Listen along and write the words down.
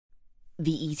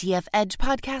The ETF Edge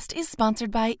podcast is sponsored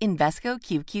by Invesco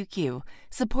QQQ,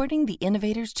 supporting the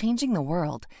innovators changing the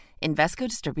world. Invesco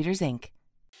Distributors, Inc.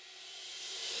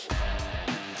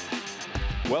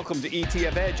 Welcome to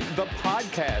ETF Edge, the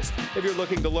podcast. If you're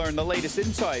looking to learn the latest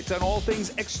insights on all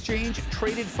things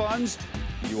exchange-traded funds,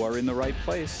 you are in the right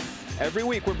place. Every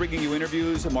week, we're bringing you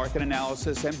interviews, market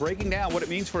analysis, and breaking down what it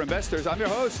means for investors. I'm your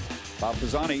host, Bob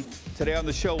Pisani. Today on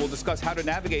the show, we'll discuss how to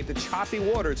navigate the choppy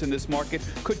waters in this market.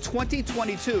 Could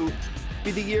 2022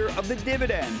 be the year of the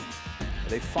dividend? Are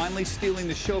they finally stealing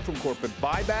the show from corporate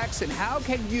buybacks? And how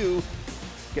can you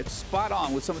get spot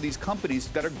on with some of these companies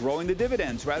that are growing the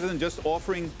dividends rather than just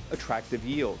offering attractive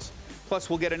yields? Plus,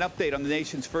 we'll get an update on the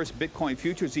nation's first Bitcoin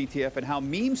futures ETF and how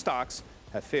meme stocks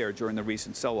have fared during the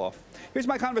recent sell-off. Here's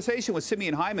my conversation with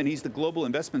Simeon Hyman. He's the global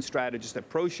investment strategist at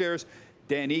ProShares,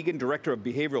 Dan Egan, director of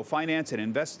behavioral finance and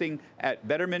investing at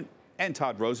Betterment, and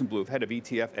Todd Rosenbluth, head of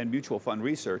ETF and mutual fund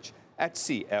research at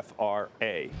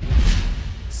CFRA.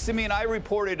 Simeon, I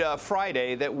reported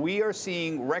Friday that we are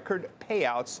seeing record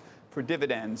payouts for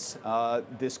dividends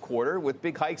this quarter, with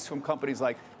big hikes from companies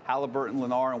like Halliburton,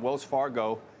 Lennar, and Wells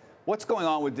Fargo. What's going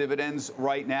on with dividends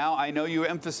right now? I know you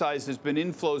emphasized there's been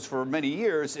inflows for many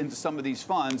years into some of these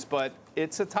funds, but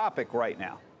it's a topic right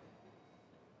now.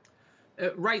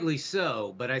 Rightly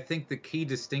so, but I think the key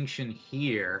distinction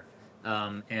here,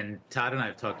 and Todd and I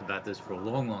have talked about this for a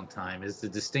long, long time, is the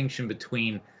distinction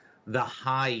between the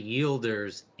high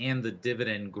yielders and the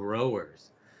dividend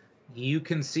growers. You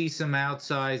can see some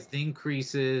outsized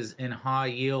increases in high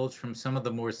yields from some of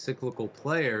the more cyclical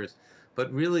players,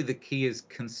 but really the key is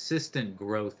consistent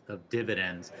growth of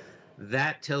dividends.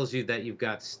 That tells you that you've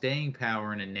got staying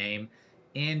power in a name,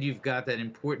 and you've got that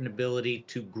important ability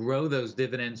to grow those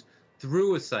dividends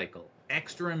through a cycle.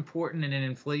 Extra important in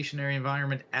an inflationary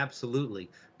environment, absolutely,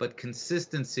 but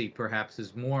consistency perhaps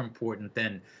is more important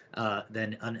than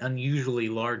an unusually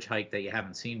large hike that you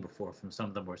haven't seen before from some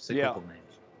of the more cyclical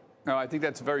names. No, I think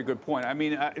that's a very good point. I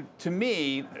mean, to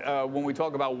me, when we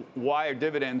talk about why are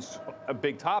dividends a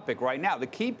big topic right now, the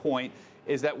key point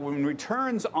is that when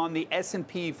returns on the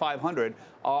S&P 500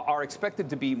 are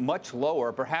expected to be much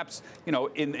lower, perhaps,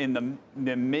 in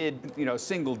the mid,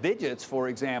 single digits, for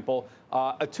example,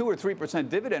 a 2 or 3%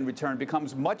 dividend return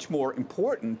becomes much more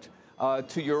important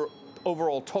to your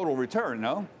overall total return,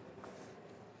 no?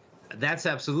 That's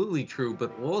absolutely true,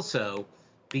 but also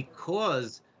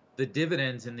because the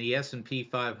dividends in the S&P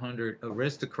 500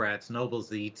 aristocrats, nobles,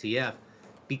 the ETF,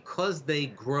 because they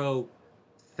grow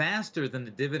faster than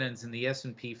the dividends in the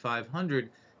S&P 500,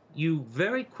 you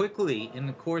very quickly, in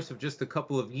the course of just a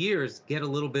couple of years, get a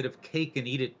little bit of cake and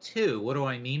eat it too. What do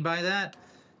I mean by that?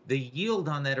 The yield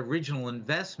on that original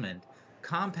investment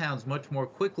compounds much more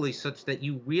quickly, such that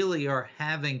you really are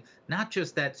having not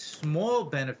just that small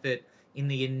benefit in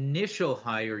the initial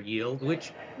higher yield,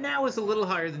 which now is a little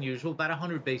higher than usual, about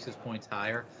 100 basis points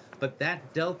higher, but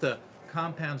that delta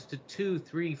compounds to 2,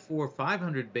 3, 4,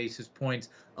 500 basis points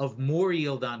of more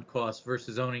yield on cost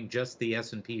versus owning just the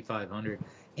S&P 500.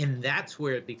 And that's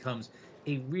where it becomes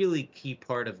a really key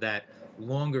part of that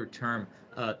longer-term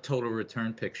total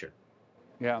return picture.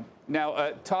 Yeah.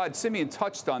 Now, Todd, Simeon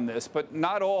touched on this, but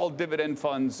not all dividend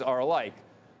funds are alike.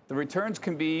 The returns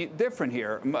can be different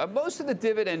here. Most of the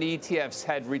dividend ETFs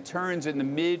had returns in the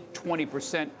mid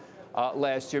 20%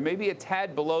 last year, maybe a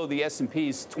tad below the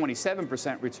S&P's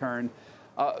 27% return.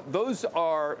 Those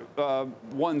are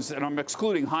ones, and I'm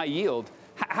excluding high yield.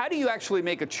 How do you actually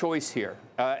make a choice here?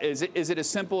 Is it as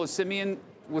simple as Simeon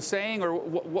was saying,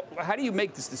 or how do you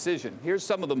make this decision? Here's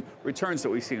some of the returns that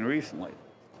we've seen recently.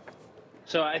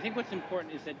 So I think what's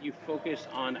important is that you focus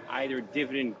on either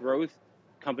dividend growth,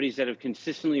 companies that have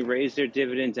consistently raised their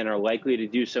dividends and are likely to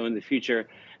do so in the future,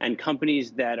 and companies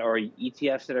that are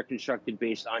ETFs that are constructed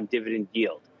based on dividend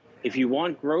yield. If you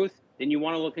want growth, then you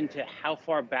want to look into how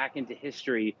far back into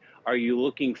history are you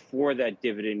looking for that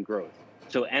dividend growth.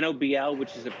 So NOBL,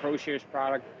 which is a ProShares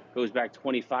product, goes back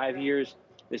 25 years.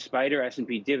 The SPDR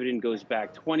S&P dividend goes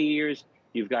back 20 years.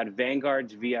 You've got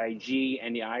Vanguard's VIG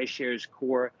and the iShares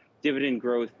Core dividend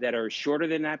growth that are shorter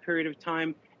than that period of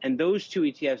time. And those two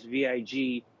ETFs,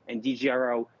 VIG and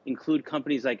DGRO, include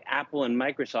companies like Apple and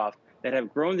Microsoft that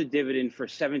have grown the dividend for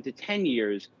 7 to 10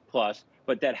 years plus,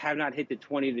 but that have not hit the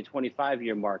 20 to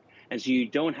 25-year mark. And so you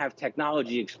don't have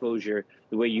technology exposure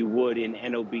the way you would in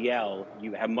NOBL.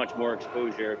 You have much more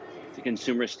exposure to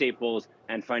consumer staples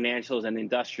and financials and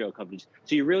industrial companies.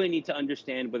 So you really need to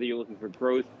understand whether you're looking for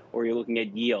growth or you're looking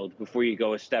at yield before you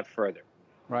go a step further.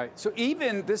 Right. So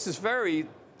even this is very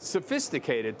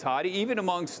sophisticated, Todd. Even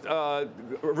amongst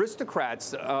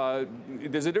aristocrats,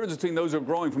 there's a difference between those who are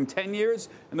growing from 10 years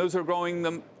and those who are growing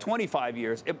them 25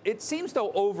 years. It seems,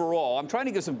 though, overall, I'm trying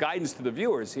to give some guidance to the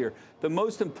viewers here. The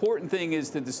most important thing is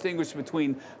to distinguish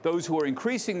between those who are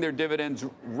increasing their dividends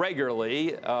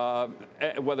regularly,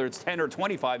 whether it's 10 or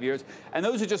 25 years, and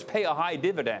those who just pay a high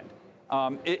dividend.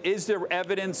 Is there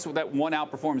evidence that one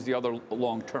outperforms the other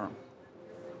long term?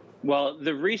 Well,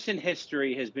 the recent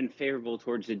history has been favorable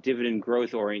towards the dividend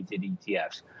growth-oriented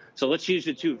ETFs. So let's use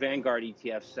the two Vanguard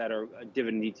ETFs that are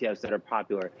dividend ETFs that are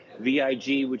popular.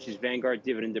 VIG, which is Vanguard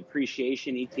Dividend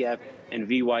Appreciation ETF, and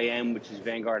VYM, which is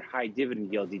Vanguard High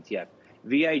Dividend Yield ETF.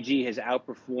 VIG has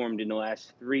outperformed in the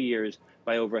last 3 years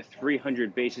by over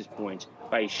 300 basis points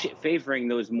by favoring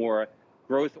those more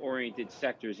growth-oriented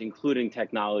sectors, including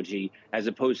technology, as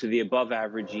opposed to the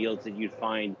above-average yields that you'd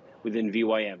find within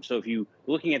VYM. So if you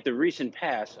looking at the recent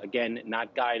past, again,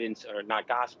 not guidance or not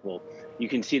gospel, you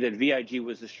can see that VIG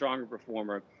was the stronger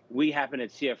performer. We happen at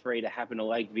CFRA to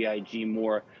like VIG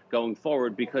more going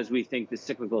forward because we think the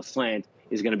cyclical slant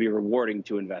is going to be rewarding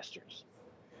to investors.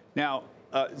 Now,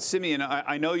 Simeon,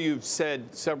 I know you've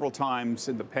said several times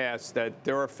in the past that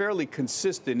there are fairly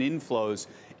consistent inflows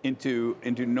into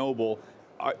Noble.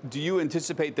 Do you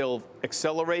anticipate they'll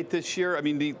accelerate this year? I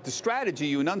mean, the strategy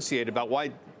you enunciated about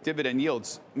why dividend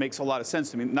yields makes a lot of sense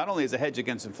to me, not only as a hedge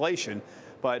against inflation,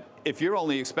 but if you're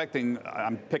only expecting,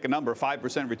 pick a number,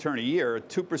 5% return a year,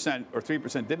 2% or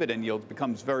 3% dividend yield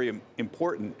becomes very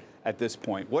important at this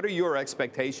point. What are your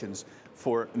expectations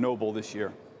for Noble this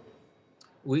year?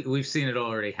 We've seen it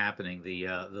already happening.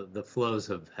 The flows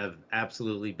have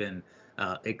absolutely been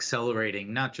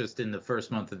accelerating, not just in the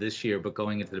first month of this year, but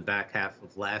going into the back half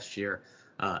of last year,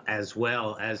 as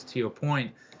well as, to your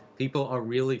point, people are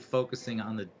really focusing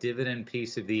on the dividend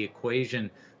piece of the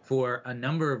equation for a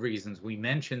number of reasons. We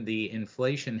mentioned the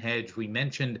inflation hedge. We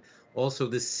mentioned also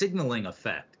the signaling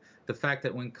effect, the fact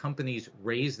that when companies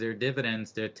raise their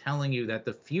dividends, they're telling you that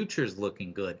the future's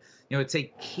looking good. You know, it's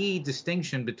a key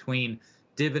distinction between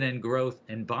dividend growth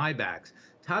and buybacks.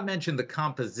 Todd mentioned the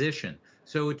composition.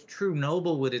 So it's true,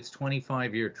 Noble, with its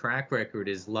 25-year track record,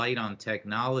 is light on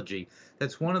technology.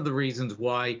 That's one of the reasons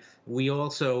why we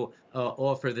also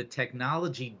offer the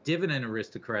Technology Dividend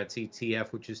Aristocrats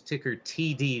ETF, which is ticker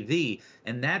TDV,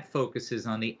 and that focuses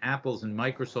on the Apples and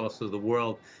Microsofts of the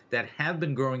world that have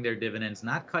been growing their dividends,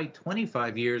 not quite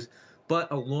 25 years,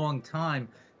 but a long time.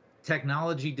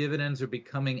 Technology dividends are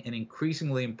becoming an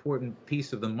increasingly important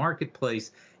piece of the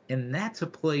marketplace, and that's a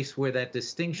place where that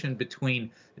distinction between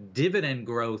dividend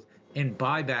growth and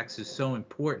buybacks is so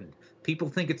important. People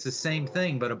think it's the same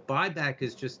thing, but a buyback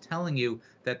is just telling you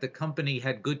that the company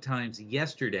had good times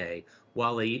yesterday,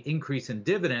 while an increase in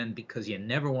dividend, because you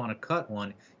never want to cut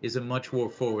one, is a much more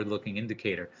forward-looking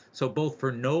indicator. So both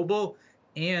for Noble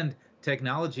and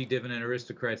Technology Dividend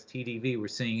Aristocrats, TDV, we're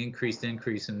seeing increase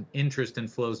in interest and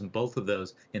flows in both of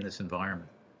those in this environment.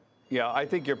 Yeah, I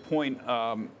think your point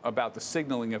about the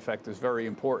signaling effect is very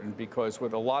important, because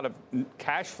with a lot of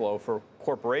cash flow for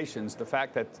corporations, the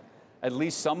fact that at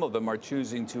least some of them are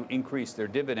choosing to increase their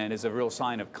dividend is a real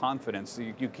sign of confidence.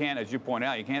 You can't, as you point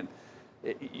out,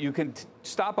 you can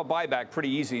stop a buyback pretty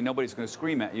easy. Nobody's going to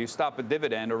scream at you. Stop a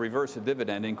dividend or reverse a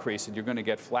dividend increase, and you're going to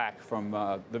get flack from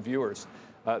the viewers,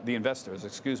 the investors,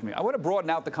 excuse me. I want to broaden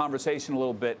out the conversation a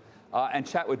little bit and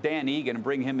chat with Dan Egan and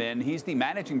bring him in. He's the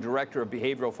Managing Director of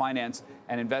Behavioral Finance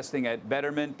and Investing at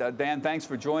Betterment. Dan, thanks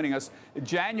for joining us.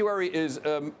 January is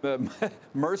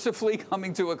mercifully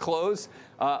coming to a close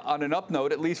on an up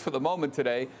note, at least for the moment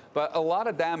today. But a lot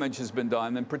of damage has been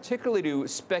done, and particularly to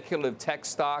speculative tech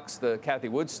stocks, the Cathie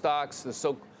Wood stocks, the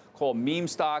so-called meme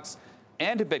stocks,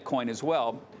 and to Bitcoin as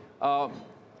well.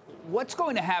 What's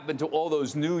going to happen to all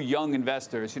those new young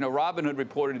investors? You know, Robinhood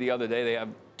reported the other day they have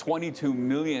 22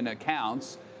 million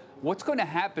accounts. What's going to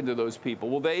happen to those people?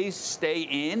 Will they stay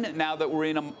in now that we're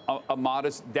in a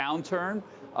modest downturn?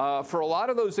 For a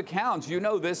lot of those accounts, you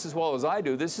know this as well as I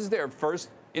do, this is their first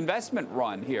investment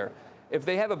run here. If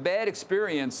they have a bad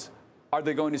experience, are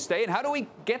they going to stay? And how do we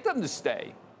get them to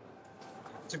stay?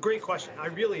 It's a great question. I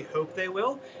really hope they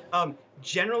will.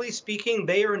 Generally speaking,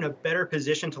 they are in a better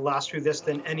position to last through this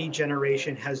than any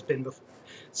generation has been before.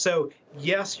 So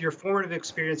yes, your formative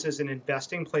experiences in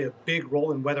investing play a big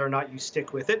role in whether or not you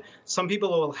stick with it. Some people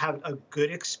will have a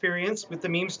good experience with the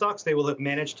meme stocks. They will have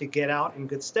managed to get out in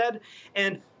good stead,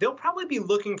 and they'll probably be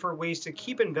looking for ways to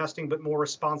keep investing, but more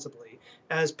responsibly.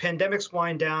 As pandemics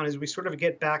wind down, as we sort of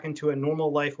get back into a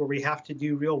normal life where we have to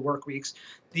do real work weeks,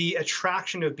 the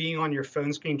attraction of being on your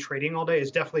phone screen trading all day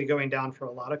is definitely going down for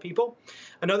a lot of people.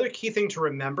 Another key thing to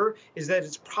remember is that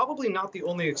it's probably not the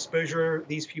only exposure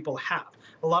these people have.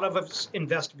 A lot of us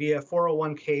invest via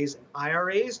 401ks and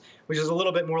IRAs, which is a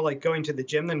little bit more like going to the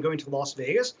gym than going to Las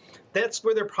Vegas. That's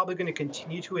where they're probably going to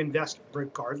continue to invest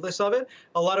regardless of it.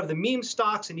 A lot of the meme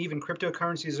stocks and even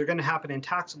cryptocurrencies are going to happen in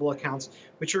taxable accounts,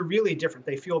 which are really different.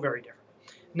 They feel very different.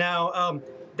 Now,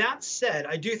 that said,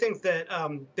 I do think that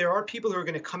there are people who are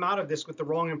going to come out of this with the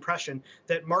wrong impression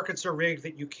that markets are rigged,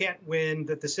 that you can't win,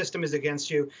 that the system is against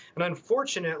you. And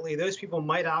unfortunately, those people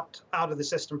might opt out of the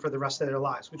system for the rest of their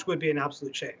lives, which would be an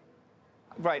absolute shame.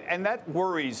 Right, and that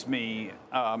worries me.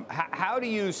 How do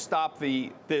you stop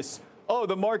this? Oh,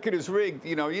 the market is rigged.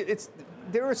 You know,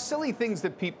 there are silly things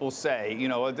that people say. You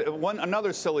know,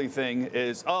 another silly thing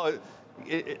is, oh,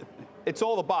 it's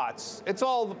all the bots. It's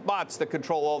all the bots that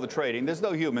control all the trading. There's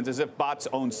no humans, as if bots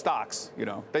own stocks. You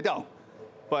know, they don't.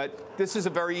 But this is a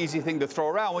very easy thing to throw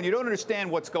around. When you don't understand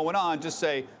what's going on, just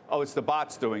say, oh, it's the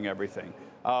bots doing everything.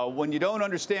 When you don't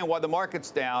understand why the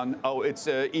market's down, oh, it's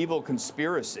an evil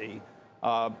conspiracy.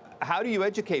 How do you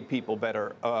educate people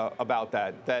better about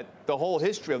that? That the whole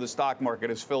history of the stock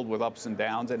market is filled with ups and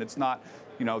downs, and it's not,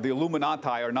 you know, the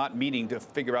Illuminati are not meeting to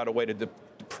figure out a way to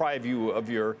deprive you of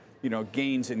your, you know,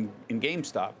 gains in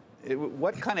GameStop.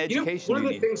 What kind of education do you need? One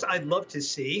of the things I'd love to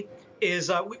see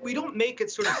is we don't make it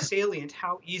sort of salient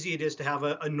how easy it is to have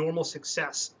a normal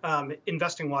success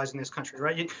investing-wise in this country,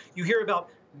 right? You hear about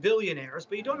billionaires,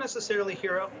 but you don't necessarily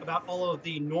hear about all of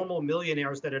the normal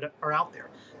millionaires that are out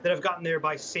there that have gotten there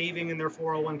by saving in their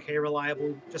 401k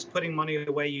reliable, just putting money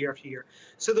away year after year.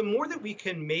 So the more that we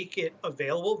can make it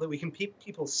available, that we can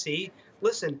people see,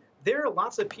 listen, there are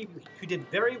lots of people who did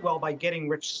very well by getting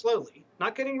rich slowly,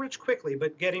 not getting rich quickly,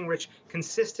 but getting rich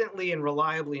consistently and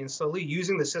reliably and slowly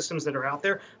using the systems that are out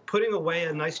there, putting away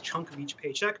a nice chunk of each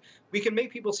paycheck. We can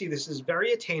make people see this is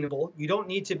very attainable. You don't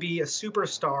need to be a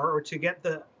superstar or to get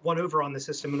the one over on the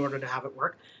system in order to have it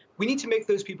work. We need to make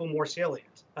those people more salient.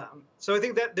 So I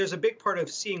think that there's a big part of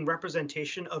seeing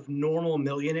representation of normal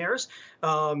millionaires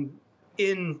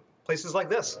in places like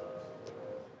this.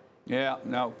 Yeah,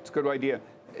 no, it's a good idea.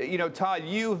 You know, Todd,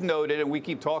 you've noted, and we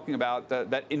keep talking about,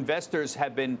 that investors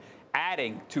have been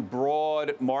adding to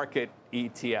broad market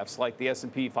ETFs, like the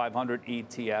S&P 500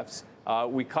 ETFs.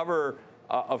 We cover,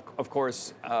 of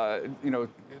course, you know,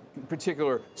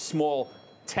 particular small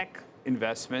tech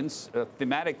investments,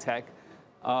 thematic tech.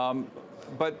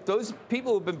 But those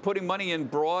people who've been putting money in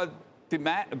broad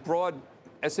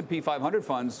S&P 500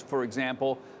 funds, for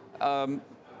example, don't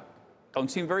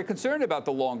seem very concerned about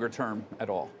the longer term at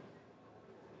all.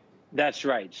 That's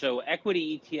right. So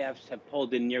equity ETFs have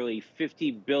pulled in nearly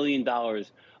 $50 billion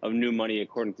of new money,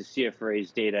 according to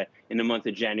CFRA's data in the month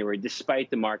of January, despite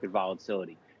the market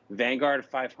volatility. Vanguard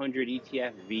 500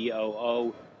 ETF,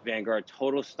 VOO, Vanguard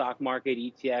Total Stock Market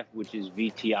ETF, which is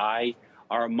VTI,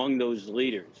 are among those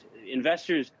leaders.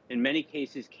 Investors, in many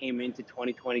cases, came into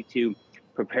 2022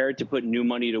 prepared to put new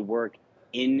money to work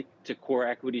into core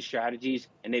equity strategies,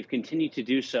 and they've continued to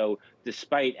do so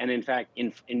despite, and in fact,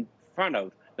 in front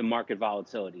of the market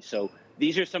volatility. So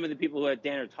these are some of the people that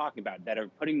Dan are talking about that are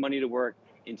putting money to work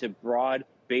into broad,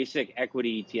 basic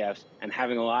equity ETFs and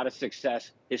having a lot of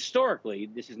success. Historically,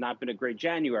 this has not been a great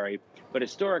January, but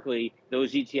historically,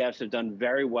 those ETFs have done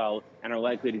very well and are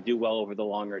likely to do well over the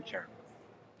longer term.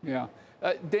 Yeah.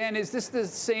 Dan, is this the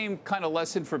same kind of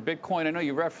lesson for Bitcoin? I know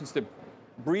you referenced it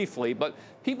briefly, but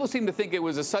people seem to think it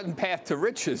was a sudden path to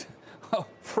riches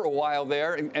for a while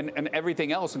there, and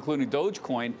everything else, including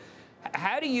Dogecoin.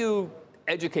 How do you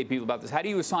educate people about this? How do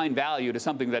you assign value to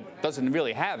something that doesn't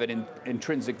really have an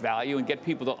intrinsic value and get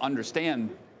people to understand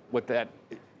what that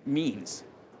means?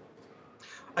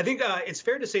 I think it's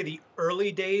fair to say the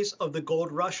early days of the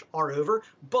gold rush are over,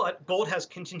 but gold has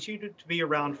continued to be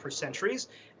around for centuries,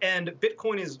 and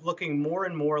Bitcoin is looking more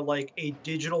and more like a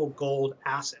digital gold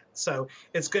asset. So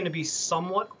it's going to be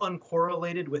somewhat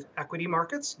uncorrelated with equity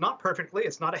markets, not perfectly,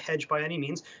 it's not a hedge by any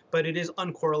means, but it is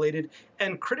uncorrelated,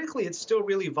 and critically, it's still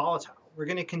really volatile. We're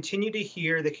going to continue to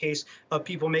hear the case of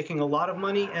people making a lot of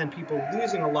money and people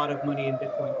losing a lot of money in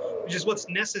Bitcoin, which is what's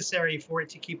necessary for it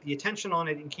to keep the attention on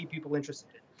it and keep people interested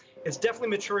in. It's definitely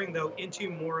maturing, though, into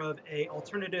more of a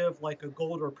alternative like a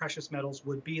gold or precious metals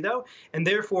would be, though, and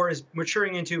therefore is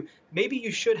maturing into maybe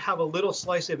you should have a little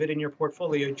slice of it in your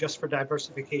portfolio just for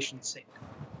diversification's sake.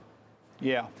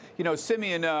 Yeah. You know,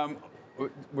 Simeon,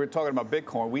 we're talking about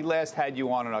Bitcoin. We last had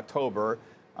you on in October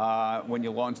when you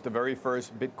launched the very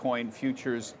first Bitcoin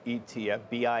futures ETF,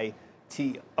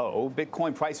 BITO.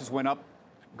 Bitcoin prices went up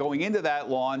going into that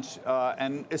launch,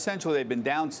 and essentially they've been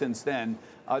down since then.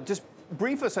 Just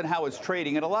brief us on how it's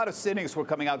trading. And a lot of cynics were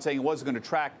coming out saying it wasn't going to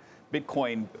track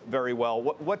Bitcoin very well.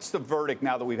 What's the verdict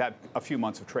now that we've had a few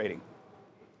months of trading?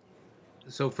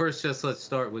 So first, just let's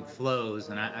start with flows.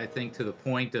 And I think to the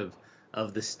point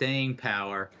of the staying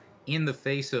power, in the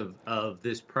face of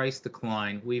this price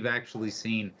decline, we've actually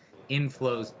seen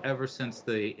inflows ever since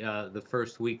the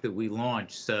first week that we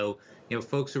launched. So, you know,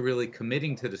 folks are really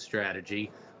committing to the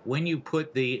strategy. When you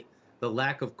put the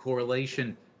lack of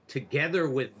correlation together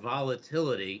with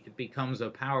volatility, it becomes a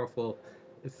powerful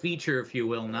feature, if you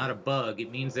will, not a bug.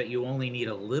 It means that you only need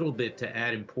a little bit to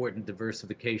add important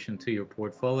diversification to your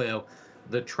portfolio.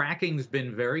 The tracking's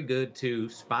been very good to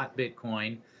spot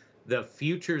Bitcoin. The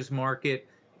futures market,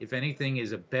 if anything,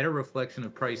 is a better reflection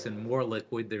of price and more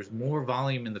liquid. There's more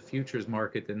volume in the futures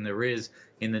market than there is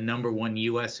in the #1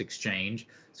 U.S. exchange.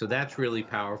 So that's really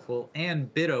powerful.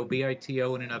 And BITO,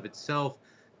 B-I-T-O in and of itself,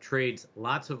 trades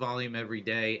lots of volume every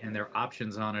day, and there are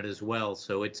options on it as well.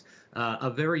 So it's a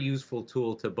very useful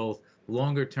tool to both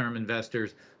longer-term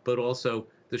investors, but also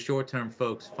the short-term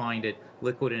folks find it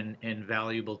liquid and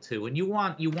valuable too. And you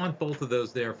want both of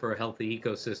those there for a healthy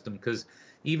ecosystem, because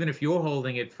even if you're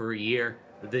holding it for a year,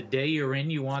 the day you're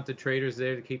in, you want the traders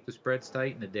there to keep the spreads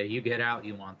tight, and the day you get out,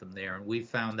 you want them there. And we've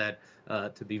found that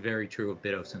to be very true of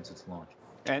BITO since its launch.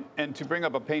 And to bring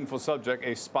up a painful subject,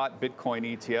 a spot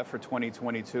Bitcoin ETF for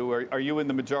 2022. Are you in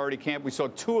the majority camp? We saw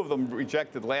 2 of them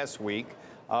rejected last week.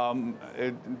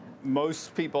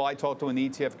 Most people I talk to in the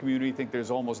ETF community think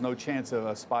there's almost no chance of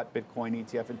a spot Bitcoin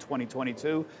ETF in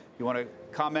 2022. You want to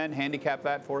comment, handicap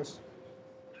that for us?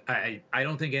 I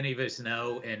don't think any of us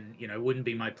know, and it wouldn't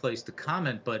be my place to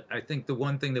comment, but I think the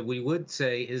one thing that we would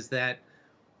say is that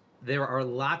there are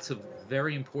lots of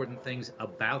very important things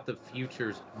about the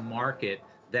futures market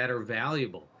that are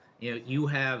valuable. You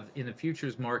have in the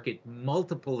futures market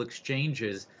multiple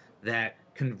exchanges that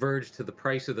converge to the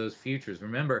price of those futures.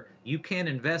 Remember, you can't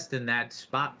invest in that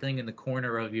spot thing in the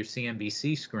corner of your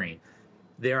CNBC screen.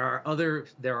 There are other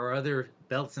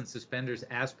belts and suspenders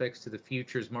aspects to the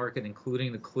futures market,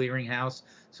 including the clearinghouse.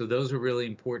 So those are really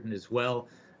important as well.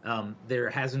 There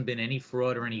hasn't been any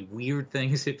fraud or any weird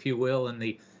things, if you will, in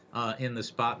the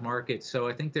spot market. So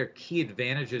I think there are key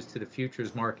advantages to the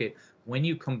futures market when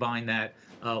you combine that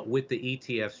with the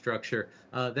ETF structure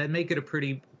that make it a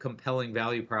pretty compelling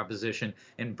value proposition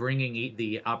and bringing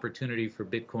the opportunity for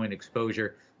Bitcoin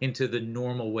exposure into the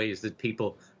normal ways that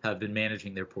people have been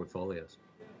managing their portfolios.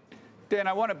 Dan,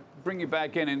 I want to bring you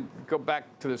back in and go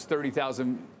back to this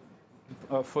 30,000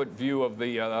 foot view of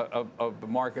the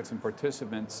markets and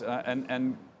participants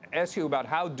and ask you about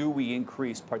how do we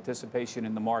increase participation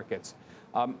in the markets.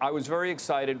 I was very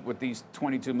excited with these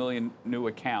 22 million new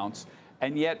accounts,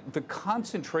 and yet the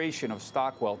concentration of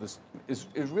stock wealth is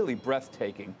really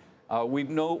breathtaking. We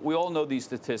all know these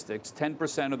statistics.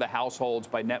 10% of the households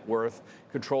by net worth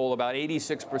control about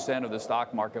 86% of the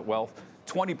stock market wealth.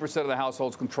 20% of the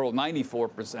households control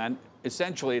 94%.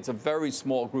 Essentially, it's a very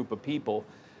small group of people.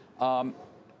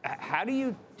 How do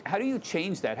you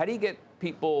change that? How do you get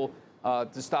people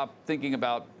to stop thinking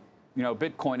about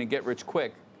Bitcoin and get rich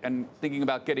quick and thinking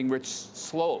about getting rich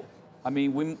slow? I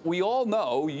mean, we all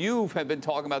know, you have been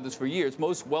talking about this for years,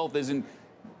 most wealth isn't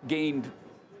gained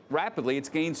rapidly, it's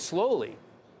gained slowly.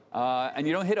 And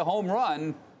you don't hit a home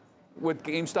run with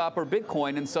GameStop or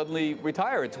Bitcoin and suddenly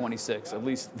retire at 26. At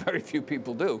least very few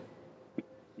people do.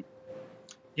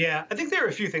 Yeah, I think there are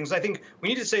a few things. I think we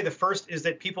need to say the first is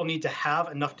that people need to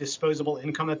have enough disposable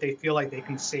income that they feel like they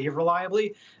can save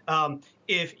reliably.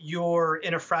 If you're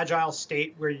in a fragile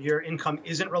state where your income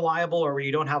isn't reliable or where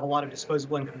you don't have a lot of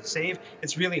disposable income to save,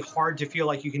 it's really hard to feel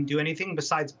like you can do anything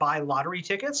besides buy lottery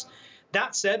tickets.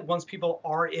 That said, once people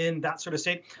are in that sort of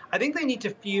state, I think they need to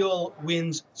feel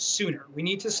wins sooner. We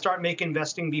need to start making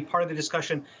investing be part of the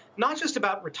discussion, not just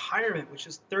about retirement, which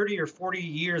is 30 or 40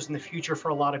 years in the future for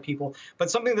a lot of people, but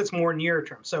something that's more near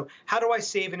term. So how do I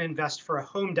save and invest for a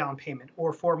home down payment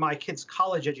or for my kids'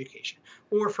 college education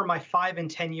or for my 5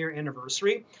 and 10 year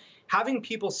anniversary? Having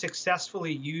people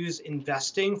successfully use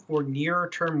investing for nearer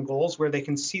term goals where they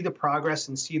can see the progress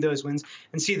and see those wins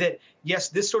and see that, yes,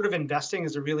 this sort of investing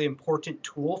is a really important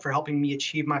tool for helping me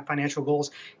achieve my financial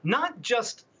goals, not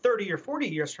just 30 or 40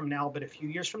 years from now, but a few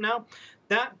years from now.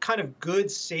 That kind of good,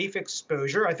 safe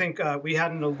exposure. I think we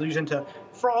had an allusion to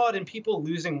fraud and people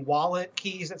losing wallet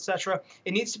keys, et cetera.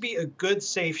 It needs to be a good,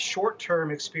 safe,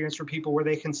 short-term experience for people where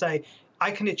they can say, I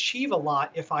can achieve a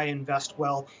lot if I invest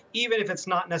well, even if it's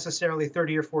not necessarily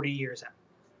 30 or 40 years out.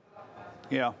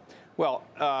 Yeah. Well,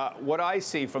 what I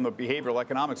see from the behavioral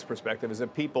economics perspective is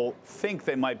that people think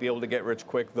they might be able to get rich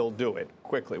quick, they'll do it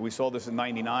quickly. We saw this in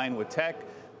 '99 with tech.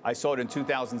 I saw it in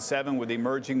 2007 with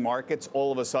emerging markets.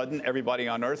 All of a sudden, everybody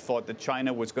on Earth thought that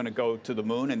China was going to go to the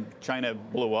moon, and China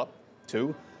blew up,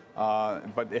 too.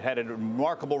 But it had a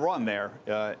remarkable run there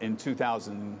in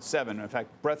 2007, in fact,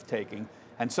 breathtaking.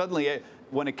 And suddenly,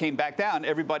 when it came back down,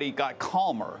 everybody got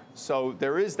calmer. So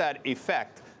there is that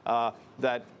effect of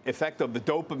the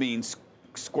dopamine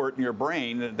squirt in your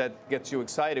brain that gets you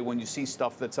excited when you see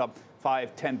stuff that's up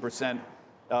 5, 10%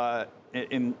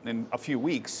 in a few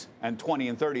weeks, and 20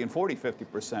 and 30 and 40,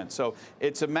 50%. So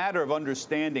it's a matter of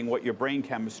understanding what your brain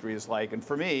chemistry is like. And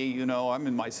for me, you know, I'm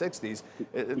in my 60s.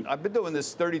 I've been doing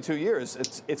this 32 years.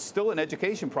 It's still an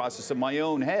education process in my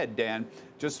own head, Dan,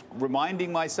 just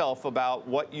reminding myself about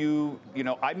what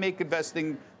I make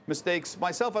investing mistakes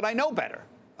myself, and I know better.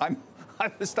 I'm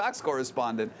the stocks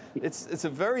correspondent. It's a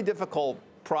very difficult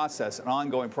process, an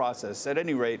ongoing process. At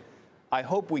any rate, I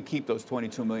hope we keep those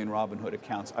 22 million Robinhood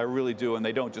accounts. I really do, and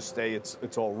they don't just stay,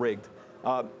 it's all rigged.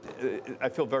 I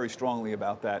feel very strongly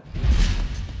about that.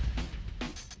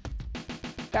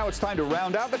 Now it's time to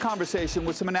round out the conversation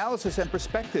with some analysis and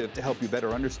perspective to help you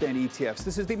better understand ETFs.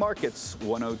 This is the Markets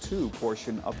 102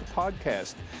 portion of the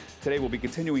podcast. Today we'll be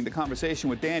continuing the conversation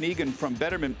with Dan Egan from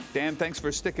Betterment. Dan, thanks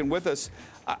for sticking with us.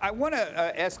 I want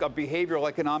to ask a behavioral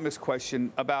economics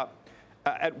question about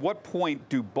at what point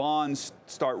do bonds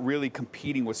start really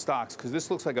competing with stocks? Because this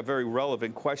looks like a very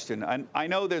relevant question. And I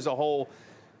know there's a whole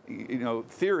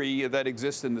theory that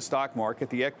exists in the stock market,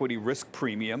 the equity risk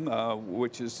premium,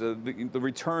 which is the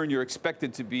return you're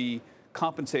expected to be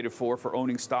compensated for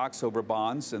owning stocks over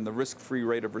bonds, and the risk-free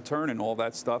rate of return and all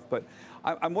that stuff. But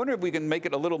I'm wondering if we can make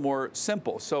it a little more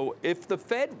simple. So if the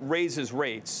Fed raises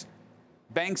rates,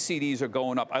 bank CDs are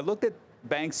going up. I looked at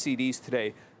bank CDs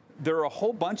today. There are a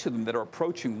whole bunch of them that are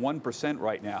approaching 1%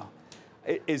 right now.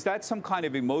 Is that some kind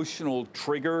of emotional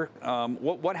trigger?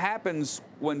 What happens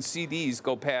when CDs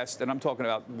go past, and I'm talking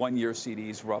about 1-year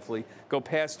CDs roughly, go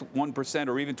past 1%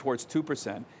 or even towards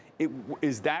 2%?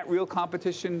 Is that real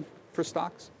competition for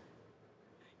stocks?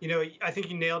 You know, I think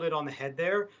you nailed it on the head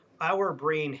there. Our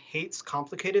brain hates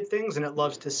complicated things, and it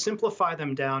loves to simplify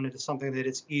them down into something that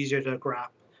it's easier to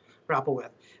grapple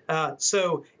with.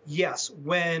 So yes,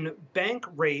 when bank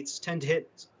rates tend to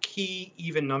hit key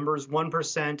even numbers,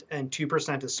 1% and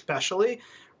 2% especially,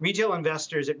 retail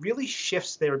investors, it really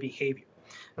shifts their behavior.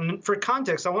 And for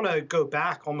context, I want to go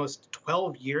back almost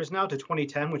 12 years now to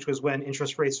 2010, which was when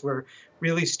interest rates were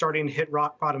really starting to hit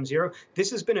rock bottom zero.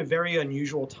 This has been a very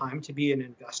unusual time to be an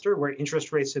investor where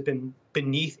interest rates have been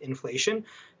beneath inflation.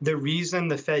 The reason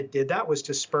the Fed did that was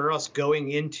to spur us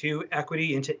going into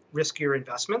equity, into riskier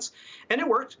investments. And it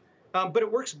worked. But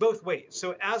it works both ways.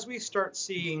 So as we start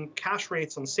seeing cash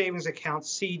rates on savings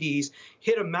accounts, CDs,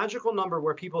 hit a magical number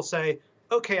where people say,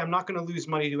 okay, I'm not going to lose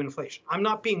money to inflation. I'm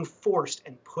not being forced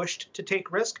and pushed to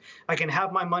take risk. I can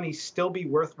have my money still be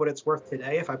worth what it's worth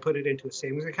today if I put it into a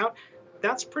savings account.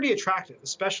 That's pretty attractive,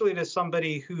 especially to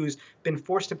somebody who's been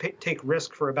forced to take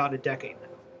risk for about a decade now.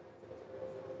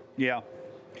 Yeah.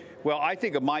 Well, I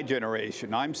think of my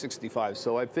generation. I'm 65,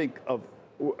 so I think of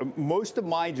most of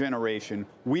my generation,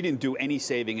 we didn't do any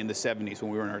saving in the 70s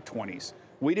when we were in our 20s.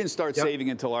 We didn't start saving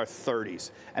until our 30s.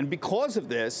 And because of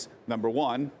this, number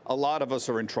one, a lot of us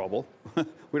are in trouble.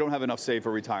 We don't have enough saved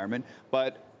for retirement.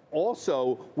 But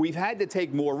also, we've had to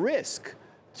take more risk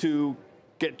to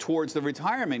get towards the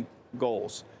retirement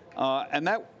goals. And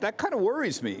that kind of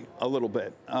worries me a little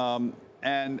bit.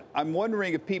 And I'm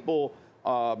wondering if people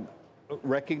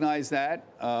recognize that.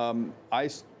 I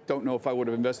don't know if I would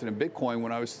have invested in Bitcoin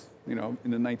when I was, in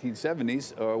the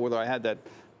 1970s, or whether I had that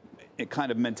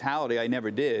kind of mentality. I never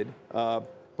did.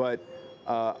 But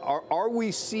are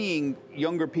we seeing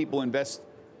younger people invest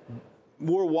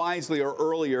more wisely or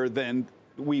earlier than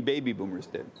we baby boomers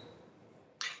did?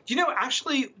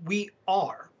 Actually, we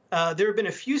are. There have been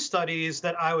a few studies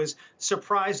that I was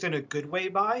surprised in a good way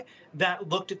by that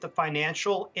looked at the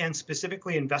financial and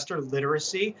specifically investor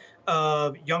literacy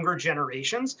of younger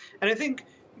generations. And I think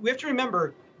we have to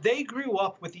remember they grew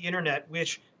up with the internet,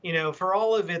 which, for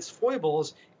all of its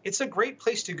foibles, it's a great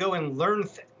place to go and learn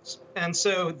things. And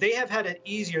so they have had it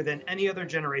easier than any other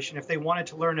generation if they wanted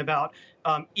to learn about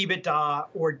EBITDA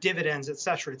or dividends, et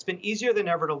cetera. It's been easier than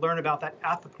ever to learn about that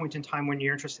at the point in time when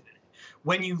you're interested in it.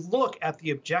 When you look at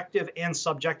the objective and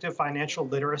subjective financial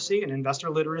literacy and investor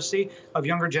literacy of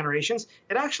younger generations,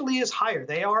 it actually is higher.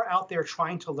 They are out there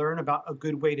trying to learn about a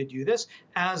good way to do this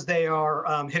as they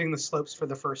are hitting the slopes for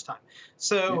the first time.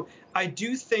 So I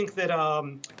do think that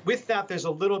with that, there's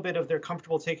a little bit of they're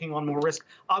comfortable taking on more risk.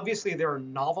 Obviously, there are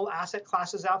novel asset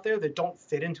classes out there that don't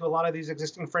fit into a lot of these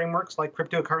existing frameworks, like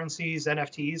cryptocurrencies,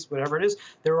 NFTs, whatever it is.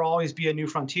 There will always be a new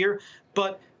frontier,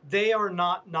 but they are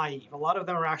not naive. A lot of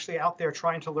them are actually out there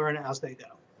trying to learn as they go.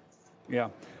 Yeah,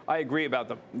 I agree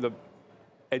about the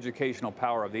educational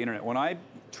power of the internet. When I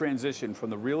transitioned from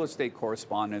the real estate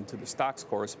correspondent to the stocks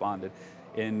correspondent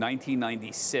in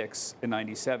 1996 and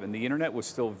 97, the internet was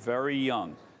still very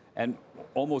young. And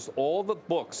almost all the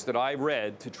books that I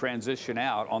read to transition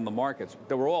out on the markets,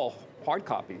 they were all hard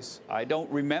copies. I don't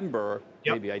remember,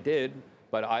 maybe I did,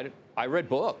 but I read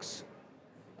books.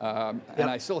 And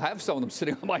I still have some of them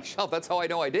sitting on my shelf. That's how I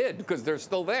know I did, because they're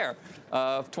still there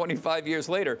 25 years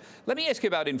later. Let me ask you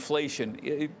about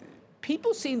inflation.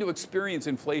 People seem to experience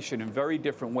inflation in very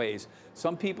different ways.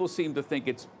 Some people seem to think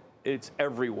it's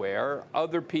everywhere.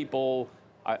 Other people,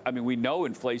 I mean, we know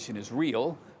inflation is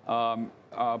real,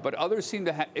 but others seem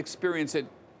to experience it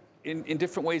in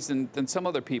different ways than some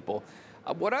other people.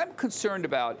 What I'm concerned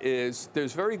about is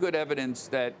there's very good evidence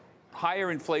that higher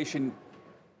inflation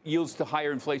yields to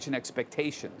higher inflation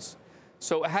expectations.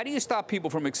 So how do you stop people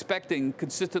from expecting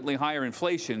consistently higher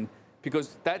inflation?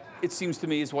 Because that, it seems to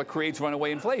me, is what creates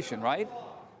runaway inflation, right?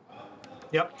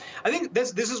 Yep. I think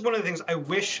this is one of the things I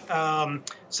wish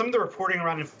some of the reporting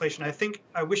around inflation,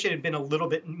 I wish it had been a little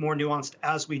bit more nuanced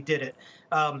as we did it.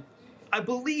 I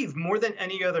believe more than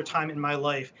any other time in my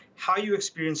life, how you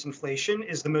experience inflation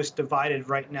is the most divided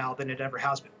right now than it ever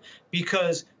has been.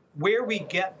 Because where we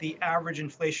get the average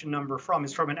inflation number from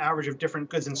is from an average of different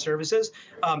goods and services.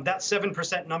 That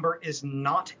 7% number is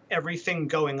not everything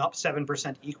going up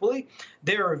 7% equally.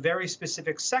 There are very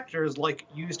specific sectors like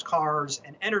used cars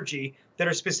and energy that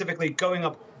are specifically going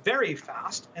up very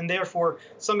fast. And therefore,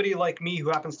 somebody like me who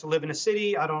happens to live in a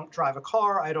city, I don't drive a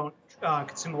car, I don't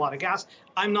consume a lot of gas,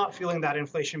 I'm not feeling that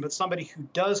inflation, but somebody who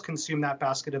does consume that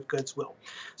basket of goods will.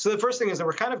 So the first thing is that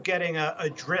we're kind of getting a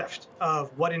drift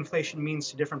of what inflation means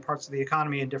to different parts of the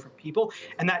economy and different people,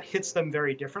 and that hits them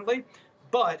very differently.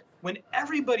 But when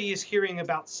everybody is hearing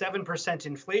about 7%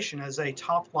 inflation as a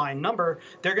top line number,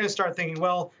 they're going to start thinking,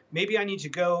 well, maybe I need to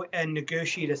go and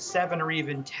negotiate a 7 or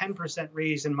even 10%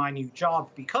 raise in my new job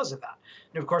because of that.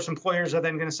 And of course, employers are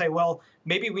then going to say, well,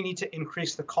 maybe we need to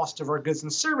increase the cost of our goods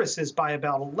and services by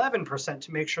about 11%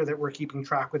 to make sure that we're keeping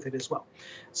track with it as well.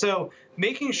 So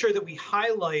making sure that we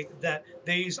highlight that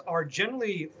these are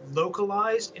generally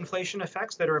localized inflation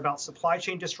effects that are about supply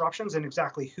chain disruptions and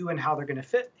exactly who and how they're going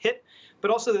to hit,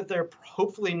 but also that they're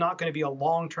hopefully not going to be a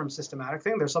long-term systematic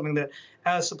thing. There's something that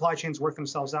as supply chains work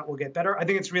themselves out will get better. I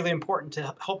think it's really important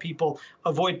to help people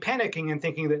avoid panicking and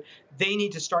thinking that they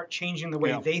need to start changing the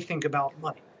way they think about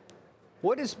money.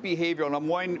 What is behavioral?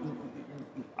 And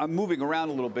I'm moving around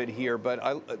a little bit here, but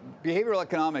behavioral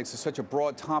economics is such a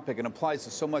broad topic and applies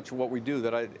to so much of what we do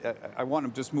that I want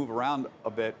to just move around a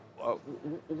bit.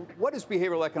 What does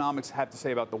behavioral economics have to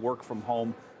say about the work from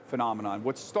home phenomenon?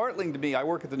 What's startling to me, I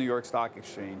work at the New York Stock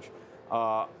Exchange.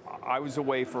 I was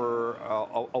away for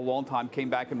a long time, came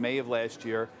back in May of last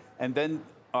year, and then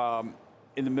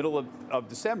in the middle of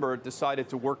December decided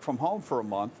to work from home for a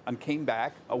month and came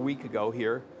back a week ago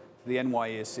here to the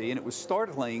NYSE, and it was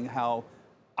startling how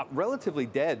relatively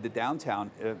dead the downtown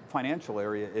financial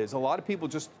area is. A lot of people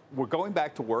just were going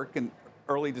back to work in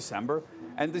early December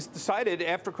and decided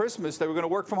after Christmas they were going to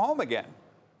work from home again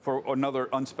for another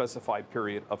unspecified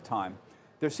period of time.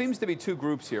 There seems to be two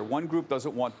groups here. One group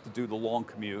doesn't want to do the long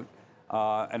commute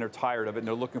and are tired of it and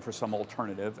they're looking for some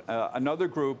alternative. Another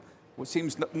group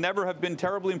seems never have been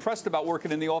terribly impressed about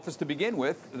working in the office to begin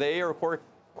with. They are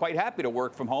quite happy to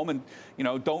work from home and,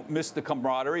 don't miss the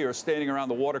camaraderie or standing around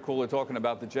the water cooler talking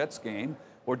about the Jets game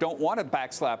or don't want to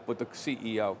backslap with the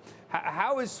CEO.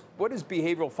 What does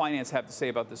behavioral finance have to say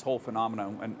about this whole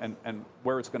phenomenon and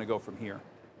where it's going to go from here?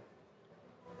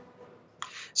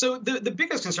 So the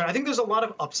biggest concern, I think there's a lot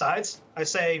of upsides, I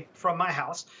say, from my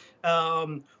house.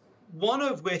 One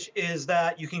of which is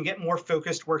that you can get more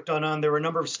focused work done on. There were a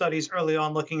number of studies early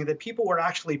on looking at that people were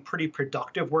actually pretty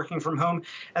productive working from home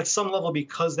at some level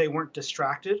because they weren't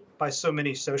distracted by so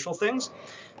many social things.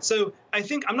 So I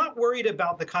think I'm not worried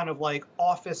about the kind of like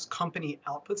office company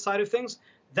output side of things.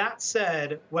 That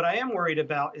said, what I am worried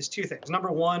about is two things. Number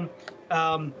one,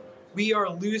 we are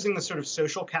losing the sort of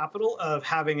social capital of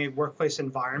having a workplace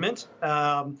environment.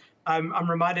 I'm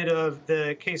reminded of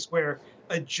the case where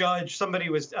a judge, somebody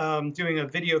was doing a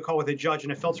video call with a judge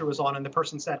and a filter was on and the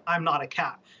person said, "I'm not a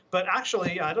cat." But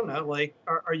actually, I don't know, like,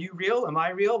 are you real? Am I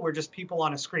real? We're just people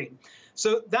on a screen.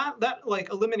 So that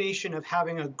like elimination of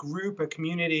having a group, a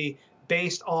community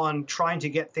based on trying to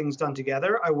get things done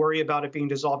together, I worry about it being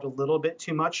dissolved a little bit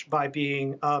too much by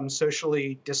being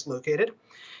socially dislocated.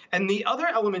 And the other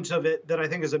element of it that I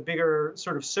think is a bigger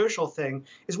sort of social thing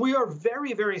is we are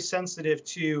very, very sensitive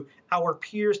to our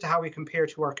peers, to how we compare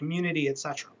to our community, et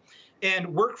cetera.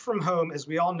 And work from home, as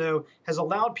we all know, has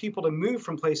allowed people to move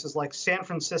from places like San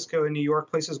Francisco and New York,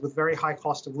 places with very high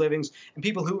cost of livings, and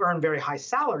people who earn very high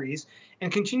salaries,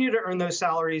 and continue to earn those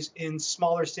salaries in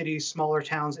smaller cities, smaller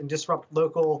towns, and disrupt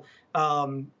local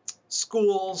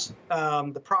schools,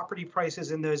 the property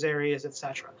prices in those areas, et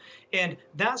cetera. And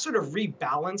that sort of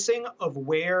rebalancing of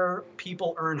where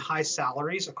people earn high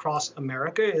salaries across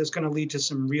America is going to lead to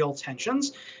some real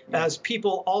tensions, as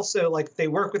people also, like, they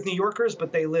work with New Yorkers,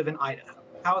 but they live in Idaho.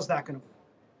 How is that going to work?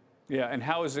 Yeah, and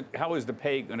how is the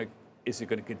pay going to, is it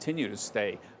going to continue to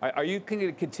stay? Are you going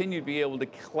to continue to be able to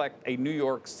collect a New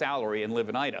York salary and live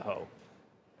in Idaho?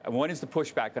 And when is the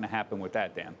pushback going to happen with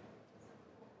that, Dan?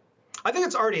 I think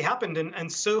it's already happened,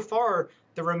 and so far,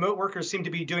 the remote workers seem to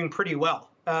be doing pretty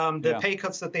well. The pay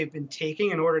cuts that they've been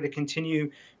taking in order to continue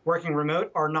working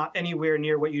remote are not anywhere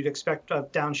near what you'd expect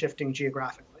of downshifting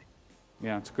geographically.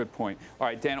 Yeah, that's a good point. All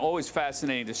right, Dan, always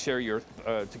fascinating to share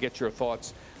to get your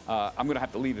thoughts. I'm going to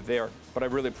have to leave it there, but I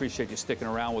really appreciate you sticking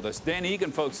around with us. Dan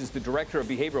Egan, folks, is the Director of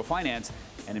Behavioral Finance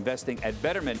and Investing at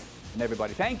Betterment. And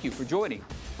everybody, thank you for joining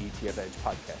ETF Edge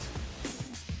Podcast.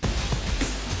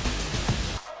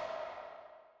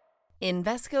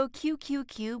 Invesco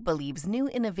QQQ believes new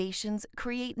innovations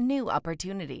create new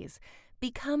opportunities.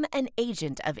 Become an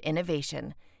agent of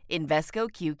innovation. Invesco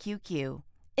QQQ.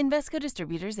 Invesco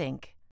Distributors, Inc.